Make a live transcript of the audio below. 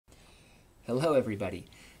Hello everybody.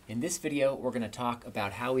 In this video we're going to talk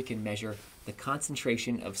about how we can measure the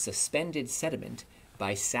concentration of suspended sediment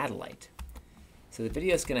by satellite. So the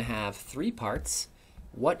video is going to have three parts.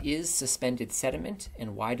 What is suspended sediment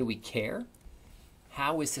and why do we care?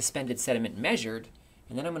 How is suspended sediment measured?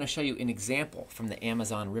 And then I'm going to show you an example from the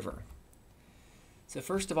Amazon River. So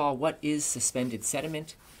first of all, what is suspended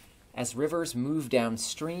sediment? As rivers move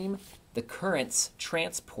downstream, the currents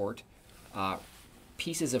transport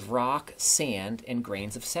pieces of rock, sand, and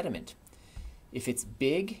grains of sediment. If it's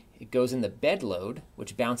big, it goes in the bed load,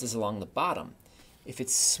 which bounces along the bottom. If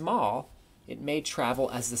it's small, it may travel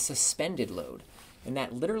as the suspended load. And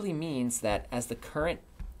that literally means that as the current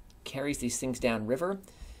carries these things downriver,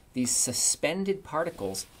 these suspended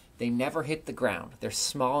particles, they never hit the ground. They're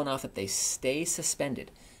small enough that they stay suspended.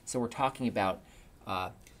 So we're talking about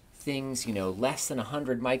things, less than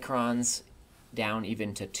 100 microns, down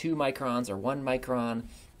even to 2 microns or 1 micron,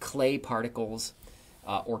 clay particles,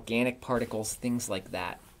 organic particles, things like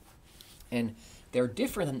that. And they're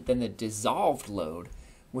different than the dissolved load,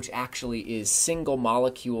 which actually is single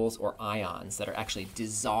molecules or ions that are actually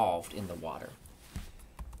dissolved in the water.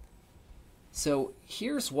 So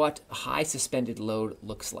here's what a high suspended load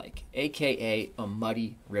looks like, aka a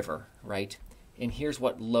muddy river, right? And here's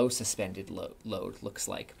what low suspended load looks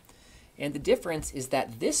like. And the difference is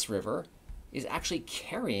that this river is actually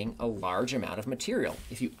carrying a large amount of material.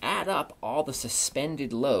 If you add up all the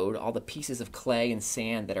suspended load, all the pieces of clay and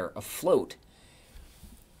sand that are afloat,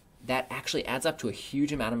 that actually adds up to a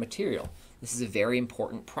huge amount of material. This is a very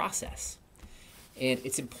important process. And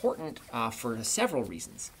it's important for several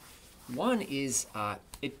reasons. One is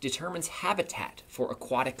it determines habitat for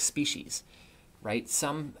aquatic species, right?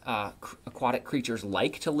 Some aquatic creatures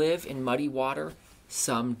like to live in muddy water.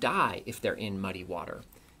 Some die if they're in muddy water.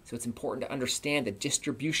 So it's important to understand the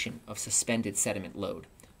distribution of suspended sediment load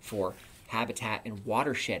for habitat and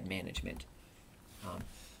watershed management.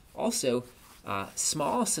 Also,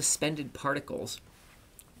 small suspended particles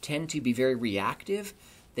tend to be very reactive.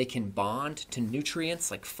 They can bond to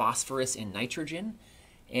nutrients like phosphorus and nitrogen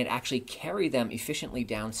and actually carry them efficiently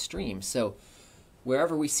downstream. So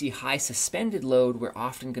wherever we see high suspended load, we're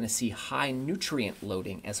often going to see high nutrient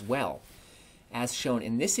loading as well, as shown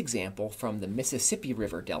in this example from the Mississippi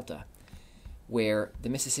River Delta, where the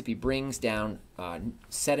Mississippi brings down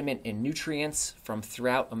sediment and nutrients from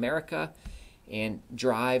throughout America and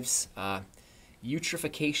drives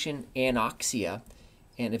eutrophication, anoxia,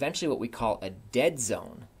 and eventually what we call a dead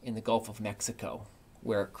zone in the Gulf of Mexico,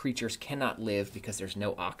 where creatures cannot live because there's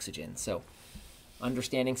no oxygen. So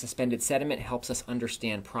understanding suspended sediment helps us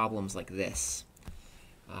understand problems like this.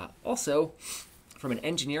 Also, from an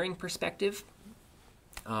engineering perspective,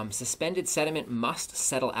 suspended sediment must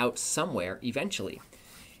settle out somewhere eventually.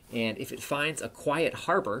 And if it finds a quiet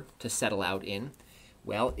harbor to settle out in,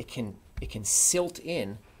 well, it can silt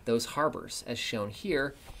in those harbors, as shown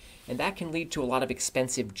here, and that can lead to a lot of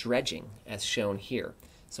expensive dredging, as shown here.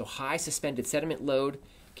 So high suspended sediment load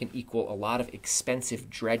can equal a lot of expensive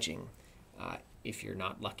dredging if you're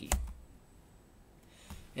not lucky.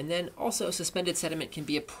 And then also suspended sediment can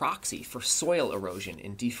be a proxy for soil erosion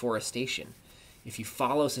and deforestation. If you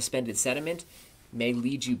follow suspended sediment, it may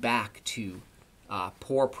lead you back to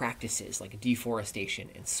poor practices like deforestation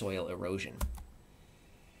and soil erosion.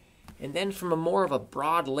 And then from a more of a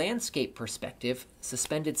broad landscape perspective,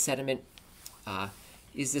 suspended sediment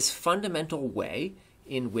is this fundamental way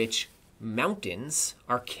in which mountains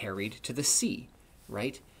are carried to the sea,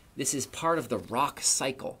 right? This is part of the rock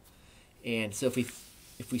cycle. And so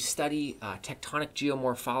if we study tectonic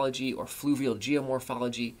geomorphology or fluvial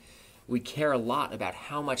geomorphology, we care a lot about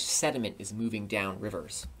how much sediment is moving down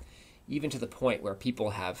rivers, even to the point where people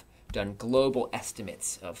have done global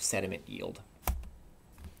estimates of sediment yield.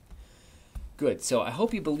 Good, so I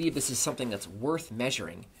hope you believe this is something that's worth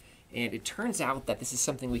measuring, and it turns out that this is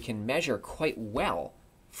something we can measure quite well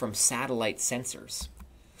from satellite sensors.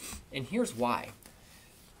 And here's why.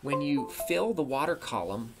 When you fill the water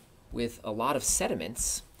column with a lot of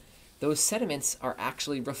sediments, those sediments are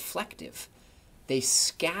actually reflective. They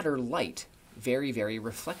scatter light very, very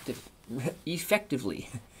effectively.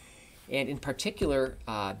 And in particular,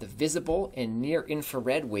 the visible and near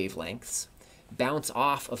infrared wavelengths bounce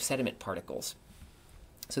off of sediment particles.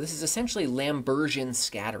 So this is essentially Lambertian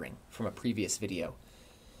scattering from a previous video.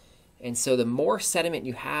 And so the more sediment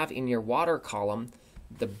you have in your water column,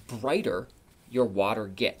 the brighter your water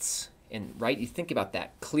gets. And right, you think about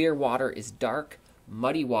that. Clear water is dark.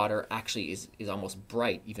 Muddy water actually is almost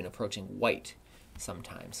bright, even approaching white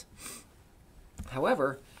sometimes.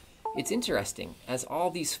 However, it's interesting. As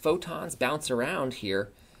all these photons bounce around here,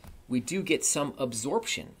 we do get some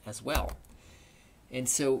absorption as well. And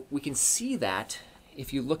so we can see that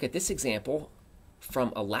if you look at this example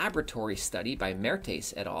from a laboratory study by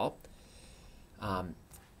Mertes et al.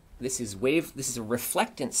 This is a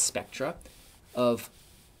reflectance spectra of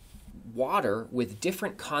water with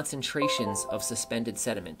different concentrations of suspended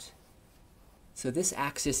sediment. So this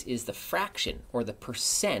axis is the fraction, or the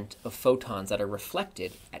percent, of photons that are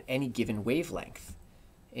reflected at any given wavelength.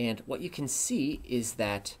 And what you can see is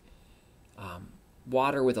that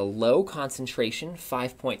water with a low concentration,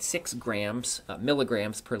 5.6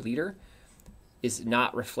 milligrams per liter, is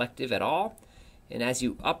not reflective at all. And as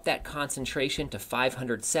you up that concentration to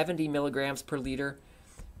 570 milligrams per liter,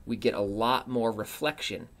 we get a lot more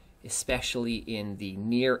reflection, especially in the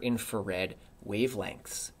near-infrared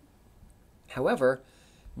wavelengths. However,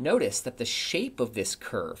 notice that the shape of this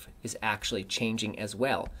curve is actually changing as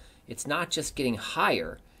well. It's not just getting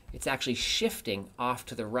higher, it's actually shifting off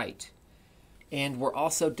to the right. And we're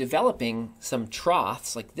also developing some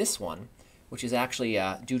troughs like this one, which is actually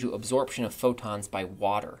due to absorption of photons by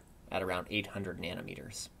water at around 800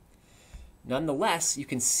 nanometers. Nonetheless, you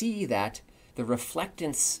can see that the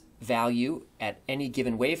reflectance value at any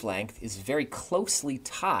given wavelength is very closely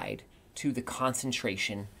tied to the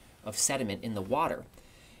concentration of sediment in the water.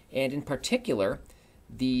 And in particular,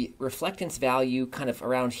 the reflectance value kind of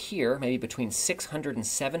around here, maybe between 600 and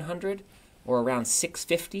 700, or around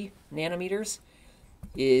 650 nanometers,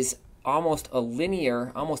 is almost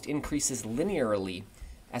increases linearly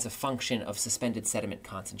as a function of suspended sediment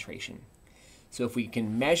concentration. So if we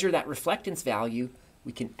can measure that reflectance value,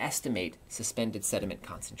 we can estimate suspended sediment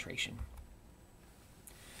concentration.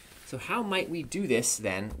 So how might we do this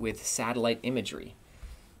then with satellite imagery?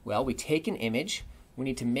 Well, we take an image. We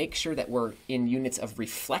need to make sure that we're in units of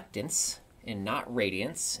reflectance and not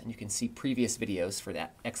radiance. And you can see previous videos for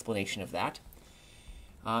that explanation of that.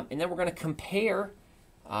 And then we're going to compare,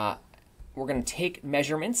 we're going to take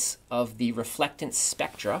measurements of the reflectance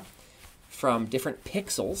spectra from different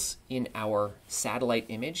pixels in our satellite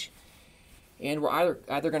image. And we're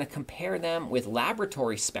either going to compare them with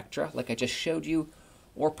laboratory spectra, like I just showed you,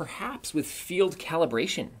 or perhaps with field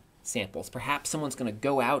calibration samples. Perhaps someone's going to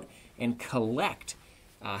go out and collect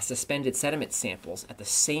suspended sediment samples at the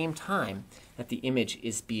same time that the image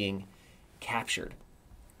is being captured.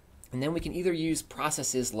 And then we can either use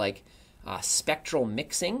processes like spectral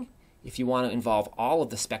mixing, if you want to involve all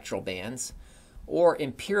of the spectral bands, or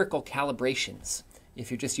empirical calibrations,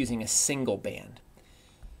 if you're just using a single band.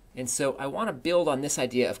 And so I want to build on this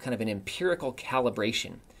idea of kind of an empirical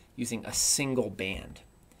calibration using a single band.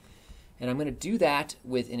 And I'm going to do that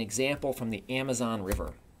with an example from the Amazon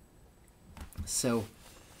River. So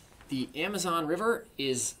the Amazon River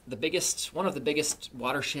is one of the biggest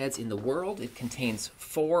watersheds in the world. It contains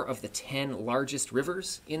 4 of the 10 largest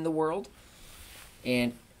rivers in the world,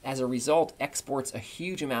 and as a result exports a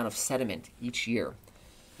huge amount of sediment each year.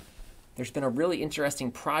 There's been a really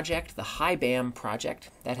interesting project, the HIBAM project,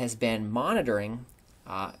 that has been monitoring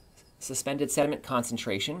suspended sediment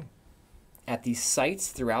concentration at these sites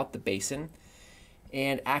throughout the basin,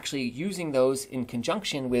 and actually using those in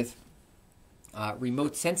conjunction with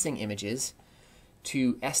remote sensing images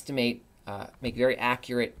to estimate, make very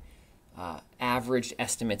accurate average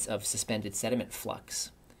estimates of suspended sediment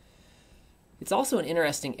flux. It's also an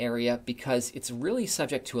interesting area because it's really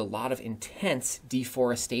subject to a lot of intense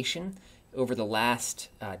deforestation over the last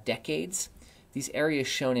decades. These areas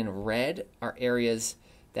shown in red are areas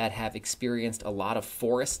that have experienced a lot of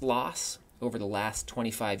forest loss over the last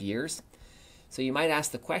 25 years. So you might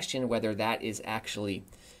ask the question whether that is actually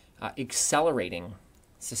accelerating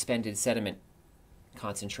suspended sediment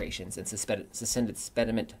concentrations and suspended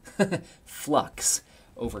sediment flux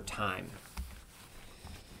over time.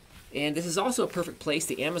 And this is also a perfect place.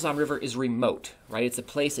 The Amazon River is remote, right? It's a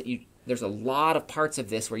place that there's a lot of parts of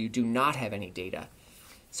this where you do not have any data.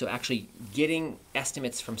 So actually getting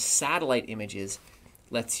estimates from satellite images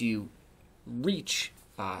lets you reach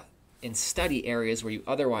and study areas where you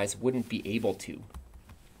otherwise wouldn't be able to.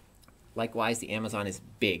 Likewise, the Amazon is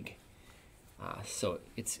big. So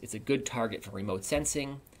it's a good target for remote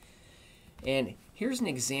sensing. And here's an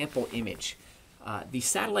example image. The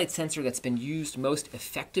satellite sensor that's been used most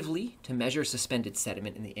effectively to measure suspended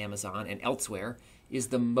sediment in the Amazon and elsewhere is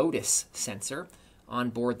the MODIS sensor on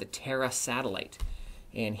board the Terra satellite.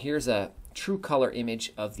 And here's a true color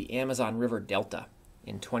image of the Amazon River Delta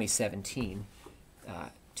in 2017,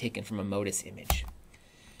 taken from a MODIS image.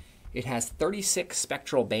 It has 36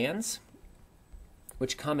 spectral bands,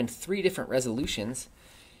 which come in 3 different resolutions.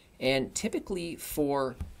 And typically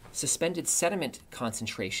for suspended sediment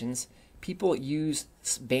concentrations, people use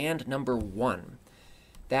band number 1.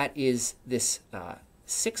 That is this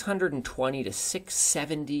 620 to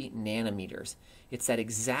 670 nanometers. It's that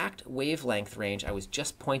exact wavelength range I was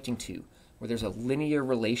just pointing to, where there's a linear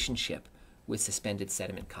relationship with suspended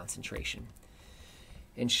sediment concentration.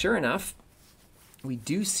 And sure enough, we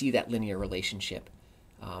do see that linear relationship.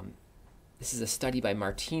 This is a study by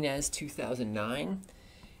Martinez, 2009.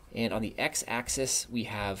 And on the x-axis, we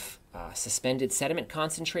have suspended sediment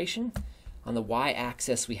concentration. On the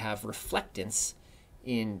y-axis, we have reflectance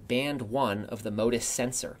in band 1 of the MODIS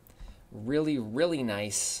sensor. Really, really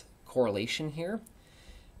nice correlation here,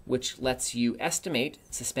 which lets you estimate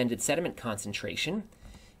suspended sediment concentration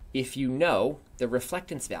if you know the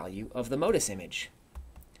reflectance value of the MODIS image.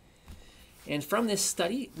 And from this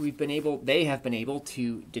study, they have been able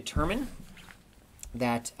to determine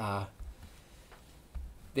that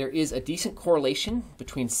there is a decent correlation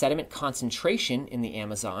between sediment concentration in the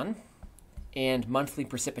Amazon and monthly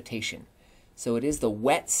precipitation. So it is the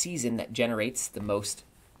wet season that generates the most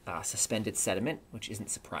suspended sediment, which isn't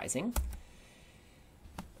surprising.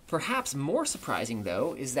 Perhaps more surprising,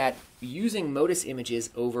 though, is that using MODIS images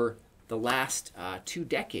over the last 2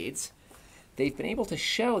 decades, they've been able to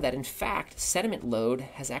show that, in fact, sediment load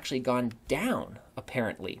has actually gone down,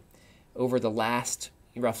 apparently, over the last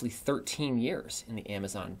roughly 13 years in the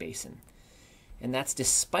Amazon basin. And that's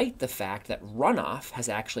despite the fact that runoff has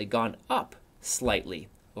actually gone up slightly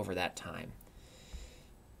over that time.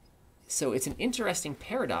 So it's an interesting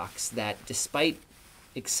paradox that despite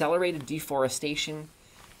accelerated deforestation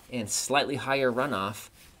and slightly higher runoff,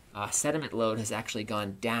 sediment load has actually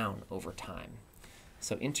gone down over time.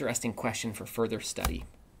 So interesting question for further study.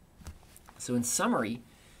 So in summary,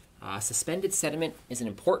 suspended sediment is an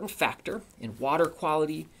important factor in water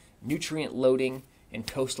quality, nutrient loading, and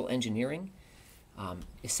coastal engineering.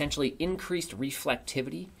 Essentially, increased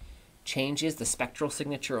reflectivity changes the spectral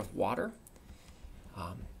signature of water.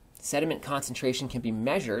 Sediment concentration can be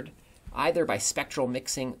measured either by spectral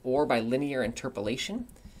mixing or by linear interpolation,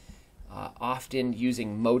 often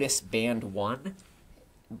using MODIS band 1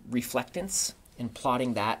 reflectance and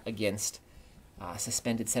plotting that against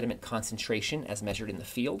suspended sediment concentration as measured in the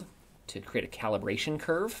field to create a calibration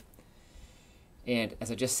curve. And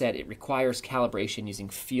as I just said, it requires calibration using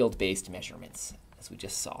field-based measurements, as we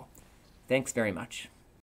just saw. Thanks very much.